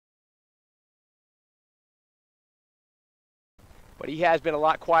But he has been a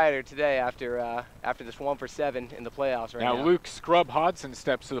lot quieter today after this 1 for 7 in the playoffs right now. Now Luke Scrub Hodson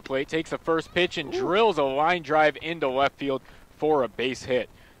steps to the plate, takes a first pitch, and drills a line drive into left field for a base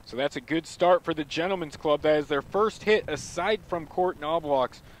hit. So that's a good start for the Gentlemen's Club. That is their first hit aside from Court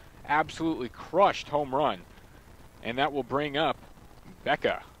Knobloch's absolutely crushed home run. And that will bring up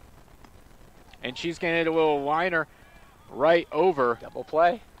Becca. And she's going to hit a little liner right over. Double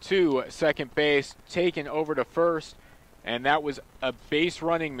play. To second base, taken over to first. And that was a base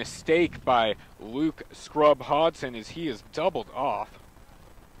running mistake by Luke Scrub Hodson as he is doubled off.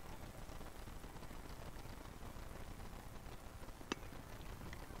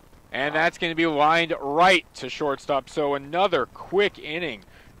 And that's going to be lined right to shortstop. So another quick inning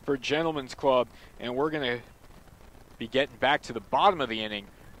for Gentlemen's Club. And we're going to be getting back to the bottom of the inning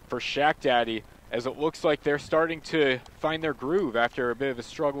for Shack Daddy, as it looks like they're starting to find their groove after a bit of a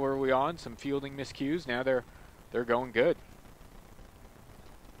struggle early on, some fielding miscues. Now they're going good.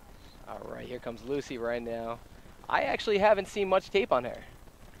 All right, here comes Lucy right now. I actually haven't seen much tape on her.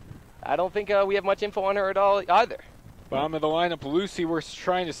 I don't think we have much info on her at all either. Bottom of the lineup, Lucy, we're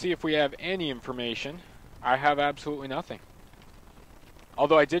trying to see if we have any information. I have absolutely nothing.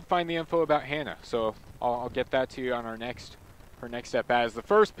 Although I did find the info about Hannah, so I'll get that to you on her next step. As the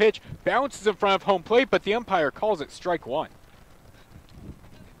first pitch bounces in front of home plate, but the umpire calls it strike one.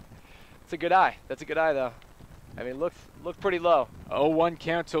 It's a good eye. That's a good eye, though. I mean, looked pretty low. 0-1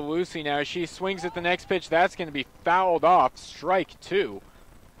 count to Lucy now. She swings at the next pitch. That's going to be fouled off. Strike two.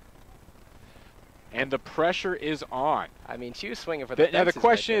 And the pressure is on. I mean, she was swinging for the Now the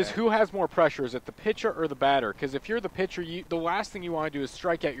question right is, who has more pressure? Is it the pitcher or the batter? Because if you're the pitcher, the last thing you want to do is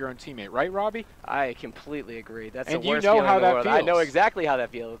strike out your own teammate, right, Robbie? I completely agree. That's and the worst you know feeling how in the that world. feels. I know exactly how that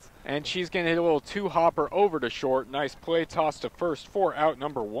feels. And she's going to hit a little two-hopper over to short. Nice play, toss to first for out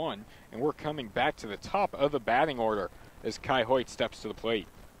number one. And we're coming back to the top of the batting order as Kai Hoyt steps to the plate.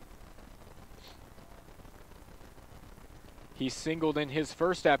 He singled in his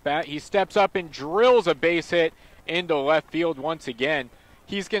first at-bat. He steps up and drills a base hit into left field once again.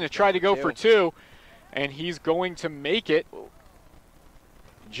 He's going to try to go for two, and he's going to make it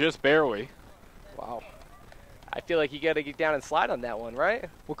just barely. Wow. I feel like you got to get down and slide on that one, right?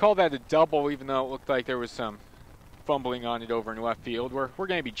 We'll call that a double, even though it looked like there was some fumbling on it over in left field. We're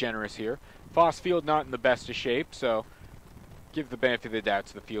going to be generous here. Foss Field not in the best of shape, so give the benefit of the doubt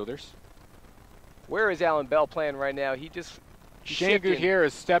to the fielders. Where is Alan Bell playing right now? Shane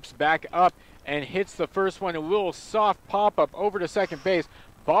Gutierrez steps back up and hits the first one. A little soft pop-up over to second base.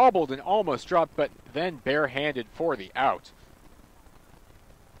 Bobbled and almost dropped, but then barehanded for the out.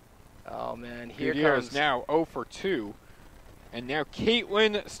 Oh, man. Here Gutierrez comes. now 0 for 2. And now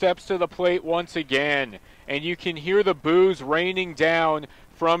Caitlin steps to the plate once again. And you can hear the boos raining down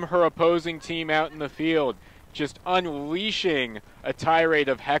from her opposing team out in the field. Just unleashing a tirade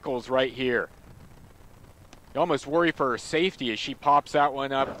of heckles right here. You almost worry for her safety as she pops that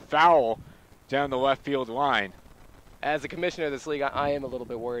one up foul down the left field line. As the commissioner of this league, I am a little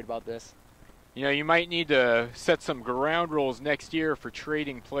bit worried about this. You know, you might need to set some ground rules next year for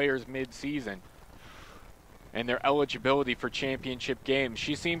trading players mid-season and their eligibility for championship games.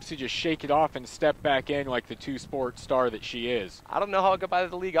 She seems to just shake it off and step back in like the two-sport star that she is. I don't know how I'll go by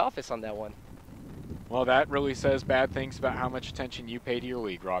the league office on that one. Well, that really says bad things about how much attention you pay to your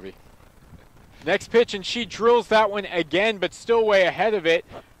league, Robbie. Next pitch, and she drills that one again, but still way ahead of it.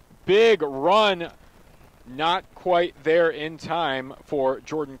 Big run, not quite there in time for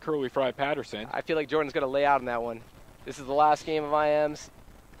Jordan Curly Fry Patterson. I feel like Jordan's going to lay out on that one. This is the last game of IMs.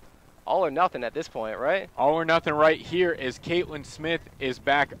 All or nothing at this point, right? All or nothing right here as Caitlin Smith is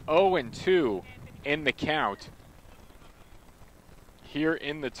back 0-2 in the count here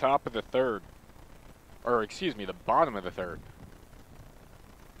in the top of the third. Or, excuse me, the bottom of the third.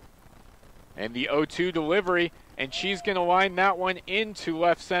 And the 0-2 delivery, and she's going to line that one into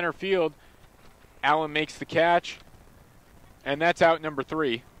left center field. Allen makes the catch, and that's out number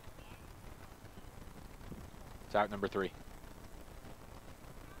 3. It's out number 3.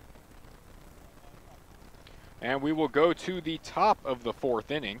 And we will go to the top of the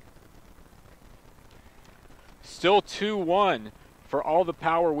 4th inning. Still 2-1 for all the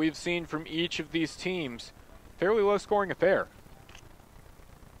power we've seen from each of these teams. Fairly low scoring affair.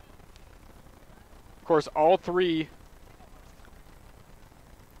 Of course, all three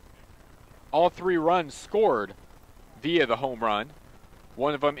runs scored via the home run.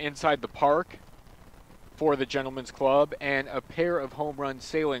 One of them inside the park for the Gentlemen's Club, and a pair of home runs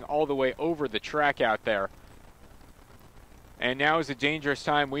sailing all the way over the track out there. And now is a dangerous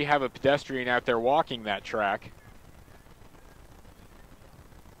time. We have a pedestrian out there walking that track.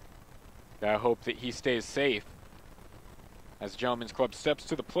 I hope that he stays safe. As the Gentlemen's Club steps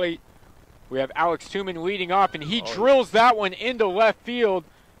to the plate, we have Alex Tooman leading off, and he drills that one into left field,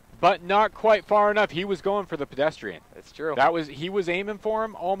 but not quite far enough. He was going for the pedestrian. It's true. He was aiming for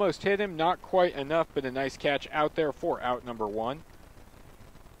him, almost hit him, not quite enough, but a nice catch out there for out number 1.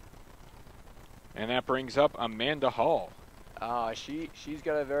 And that brings up Amanda Hall. She's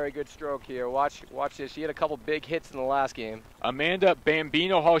got a very good stroke here. Watch this. She had a couple big hits in the last game. Amanda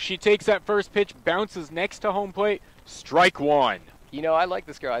Bambino Hall. She takes that first pitch, bounces next to home plate, strike 1. You know, I like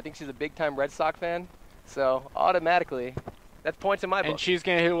this girl. I think she's a big-time Red Sox fan. So automatically, that's points in my book. And she's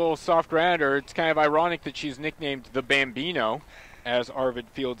going to hit a little soft grounder. It's kind of ironic that she's nicknamed the Bambino, as Arvid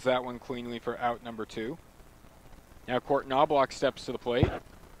fields that one cleanly for out number 2. Now Court Knobloch steps to the plate.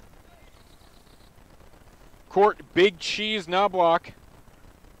 Court Big Cheese Knobloch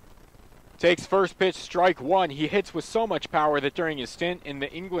takes first pitch, strike 1. He hits with so much power that during his stint in the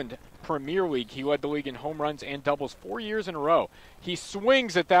England Premier League, he led the league in home runs and doubles 4 years in a row. He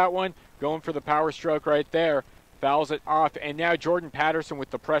swings at that one, going for the power stroke right there, fouls it off, and now Jordan Patterson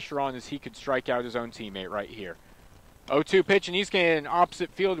with the pressure on as he could strike out his own teammate right here. 0-2 pitch, and he's getting an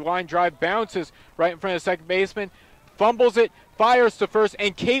opposite field line drive, bounces right in front of the second baseman, fumbles it, fires to first,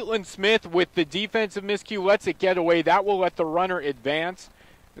 and Caitlin Smith with the defensive miscue lets it get away. That will let the runner advance.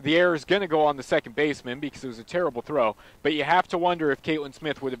 The error is going to go on the second baseman because it was a terrible throw, but you have to wonder if Caitlin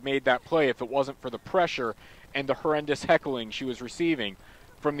Smith would have made that play if it wasn't for the pressure and the horrendous heckling she was receiving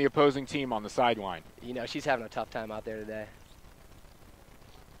from the opposing team on the sideline. You know, she's having a tough time out there today.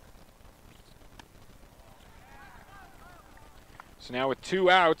 So now with 2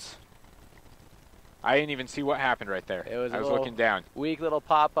 outs, I didn't even see what happened right there. I was looking down. Weak little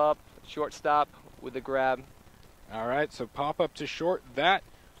pop-up, shortstop with the grab. All right, so pop-up to short. That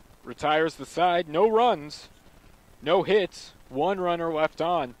retires the side. No runs, no hits, 1 runner left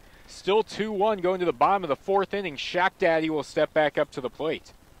on. Still 2-1 going to the bottom of the 4th inning. Shack Daddy will step back up to the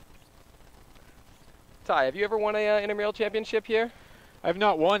plate. Ty, have you ever won a intramural championship here? I've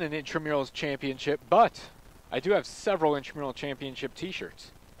not won an intramural championship, but I do have several intramural championship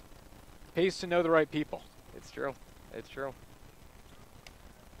T-shirts. Pays to know the right people. It's true. It's true.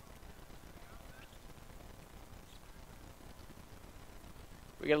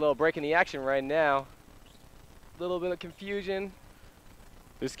 We got a little break in the action right now. A little bit of confusion.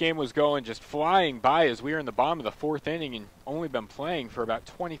 This game was going just flying by as we were in the bottom of the 4th inning and only been playing for about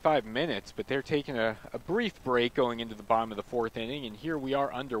 25 minutes, but they're taking a brief break going into the bottom of the 4th inning, and here we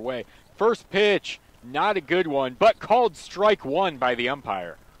are underway. First pitch, not a good one, but called strike 1 by the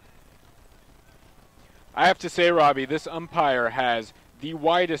umpire. I have to say, Robbie, this umpire has the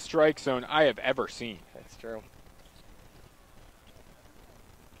widest strike zone I have ever seen. That's true.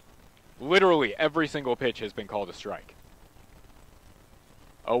 Literally every single pitch has been called a strike.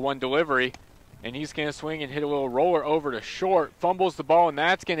 0-1 delivery, and he's going to swing and hit a little roller over to short, fumbles the ball, and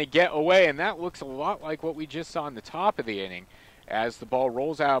that's going to get away, and that looks a lot like what we just saw in the top of the inning. As the ball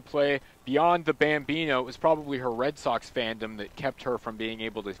rolls out of play beyond the Bambino, it was probably her Red Sox fandom that kept her from being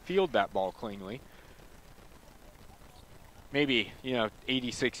able to field that ball cleanly. Maybe,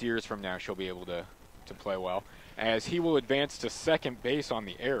 86 years from now she'll be able to play well. As he will advance to second base on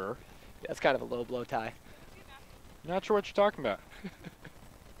the error. That's kind of a low blow, Ty. Not sure what you're talking about.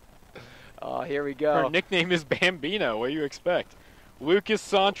 Oh, here we go. Her nickname is Bambino. What do you expect? Lucas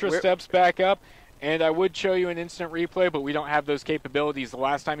Santra steps back up, and I would show you an instant replay, but we don't have those capabilities. The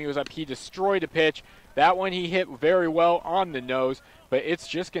last time he was up, he destroyed a pitch. That one he hit very well on the nose, but it's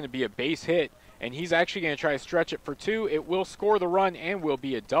just going to be a base hit, and he's actually going to try to stretch it for 2. It will score the run and will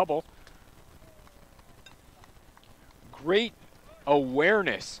be a double. Great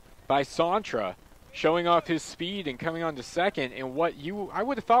awareness by Santra, showing off his speed and coming on to second, and what I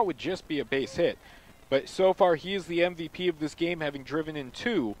would have thought would just be a base hit. But so far, he is the MVP of this game, having driven in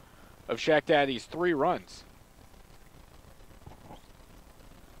 2 of Shack Daddy's 3 runs.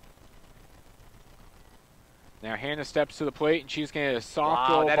 Now Hannah steps to the plate, and she's going to soft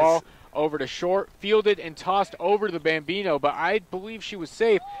roll ball over to short, fielded and tossed over to the Bambino, but I believe she was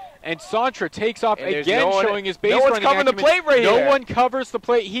safe. And Santra takes off again, showing his base running acumen. No one's covering the plate right here. No one covers the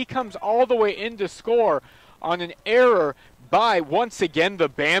plate. He comes all the way in to score on an error by, once again, the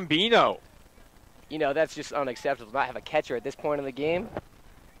Bambino. That's just unacceptable to not have a catcher at this point in the game.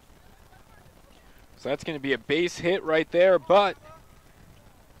 So that's going to be a base hit right there, but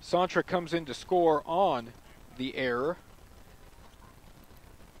Santra comes in to score on the error.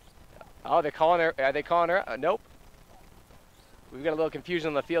 Oh, they're calling her. Are they calling her? Nope. We've got a little confusion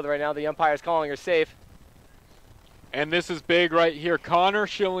on the field right now. The umpire's calling her safe. And this is big right here. Connor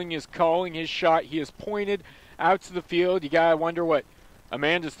Schilling is calling his shot. He is pointed out to the field. You got to wonder what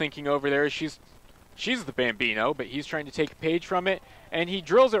Amanda's thinking over there. She's She's the Bambino, but he's trying to take a page from it, and he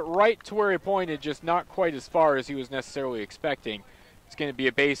drills it right to where he pointed, just not quite as far as he was necessarily expecting. It's going to be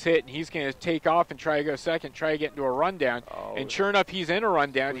a base hit, and he's going to take off and try to go second, try to get into a rundown. Oh. And sure enough, he's in a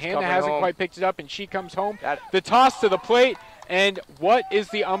rundown. Hannah hasn't quite picked it up, and she comes home. The toss to the plate, and what is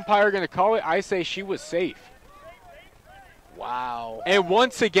the umpire going to call it? I say she was safe. Wow. And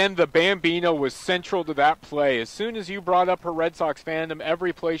once again, the Bambino was central to that play. As soon as you brought up her Red Sox fandom,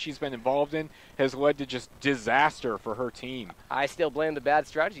 every play she's been involved in has led to just disaster for her team. I still blame the bad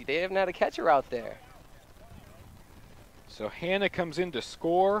strategy. They haven't had a catcher out there. So Hannah comes in to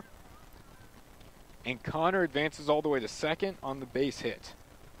score, and Connor advances all the way to second on the base hit.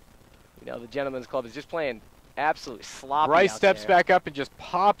 You know, the Gentlemen's Club is just playing absolutely sloppy. Bryce out steps there. back up and just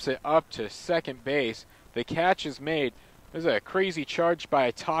pops it up to second base. The catch is made. There's a crazy charge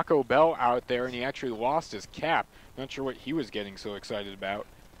by Taco Bell out there, and he actually lost his cap. Not sure what he was getting so excited about.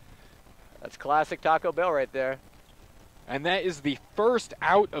 That's classic Taco Bell right there. And that is the first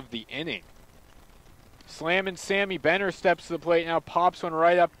out of the inning. Slamming Sammy Benner steps to the plate now, pops one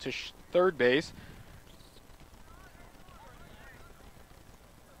right up to third base.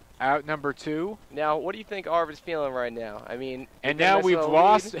 Out number 2. Now, what do you think Arvid's feeling right now? I mean, and now we've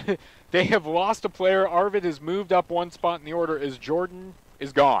lost. They have lost a player. Arvid has moved up one spot in the order as Jordan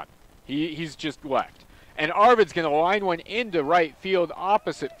is gone. He's just left. And Arvid's going to line one into right field,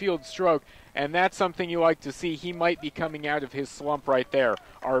 opposite field stroke. And that's something you like to see. He might be coming out of his slump right there.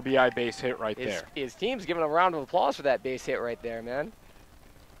 RBI base hit right there. His team's giving a round of applause for that base hit right there, man.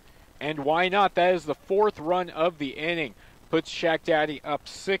 And why not? That is the 4th run of the inning. Puts Shaq Daddy up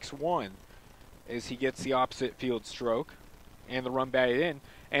 6-1 as he gets the opposite field stroke and the run batted in.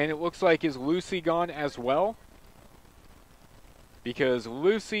 And it looks like, is Lucy gone as well? Because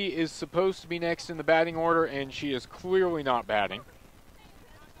Lucy is supposed to be next in the batting order, and she is clearly not batting.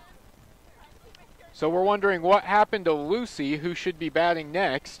 So we're wondering what happened to Lucy, who should be batting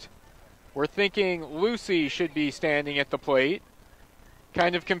next. We're thinking Lucy should be standing at the plate.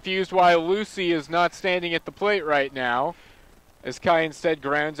 Kind of confused why Lucy is not standing at the plate right now, as Kai instead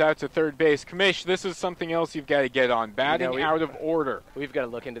grounds out to third base. Kamish, this is something else you've got to get on. Batting out of order. We've got to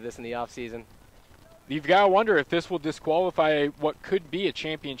look into this in the offseason. You've got to wonder if this will disqualify what could be a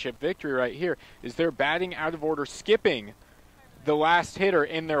championship victory right here. Is their batting out of order skipping the last hitter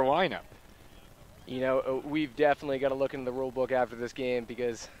in their lineup? You know, we've definitely got to look into the rule book after this game,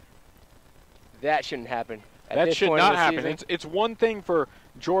 because that shouldn't happen. That should not happen. It's one thing for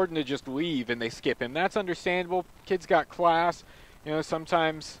Jordan to just leave and they skip him. That's understandable. Kid's got class. You know,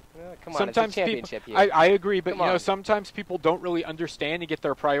 sometimes come on, sometimes it's a championship people, I agree, but come you know, on. sometimes people don't really understand and get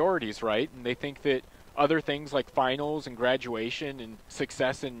their priorities right, and they think that other things like finals and graduation and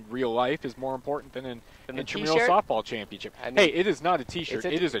success in real life is more important than an intramural softball championship. I mean, hey, it is not a T-shirt.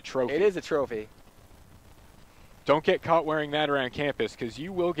 It is a trophy. It is a trophy. Don't get caught wearing that around campus, because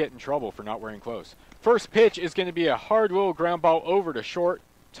you will get in trouble for not wearing clothes. First pitch is going to be a hard little ground ball over to short,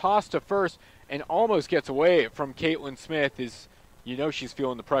 toss to first, and almost gets away from Caitlin Smith. You know she's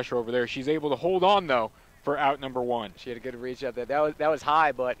feeling the pressure over there. She's able to hold on, though, for out number 1. She had a good reach out there. That was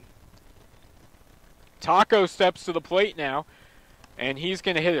high, but Taco steps to the plate now, and he's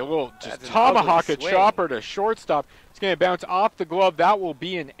going to hit it a little, just tomahawk a chopper to shortstop. It's going to bounce off the glove. That will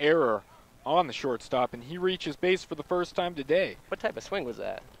be an error on the shortstop, and he reaches base for the first time today. What type of swing was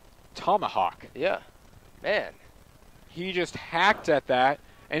that? Tomahawk. Yeah. Man. He just hacked at that,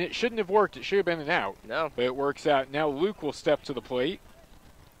 and it shouldn't have worked. It should have been an out. No. But it works out. Now Luke will step to the plate.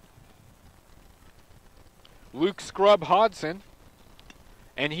 Luke Scrub Hodson,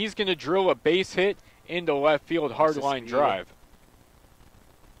 and he's going to drill a base hit into left field, hard line drive.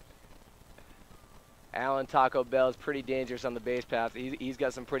 Alan Taco Bell is pretty dangerous on the base path. He's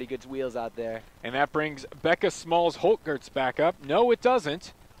got some pretty good wheels out there. And that brings Becca Smalls-Holtgerts back up. No, it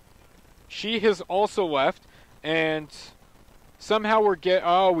doesn't. She has also left, and somehow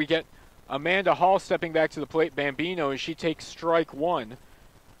we get Amanda Hall stepping back to the plate, Bambino, and she takes strike 1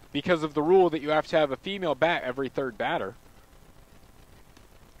 because of the rule that you have to have a female bat every third batter.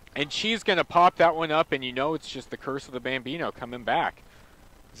 And she's going to pop that one up, and you know it's just the curse of the Bambino coming back.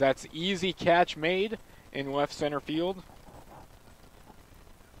 That's easy catch made in left center field.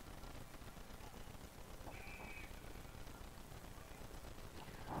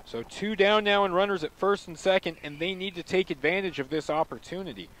 So 2 down now and runners at first and second, and they need to take advantage of this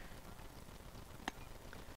opportunity.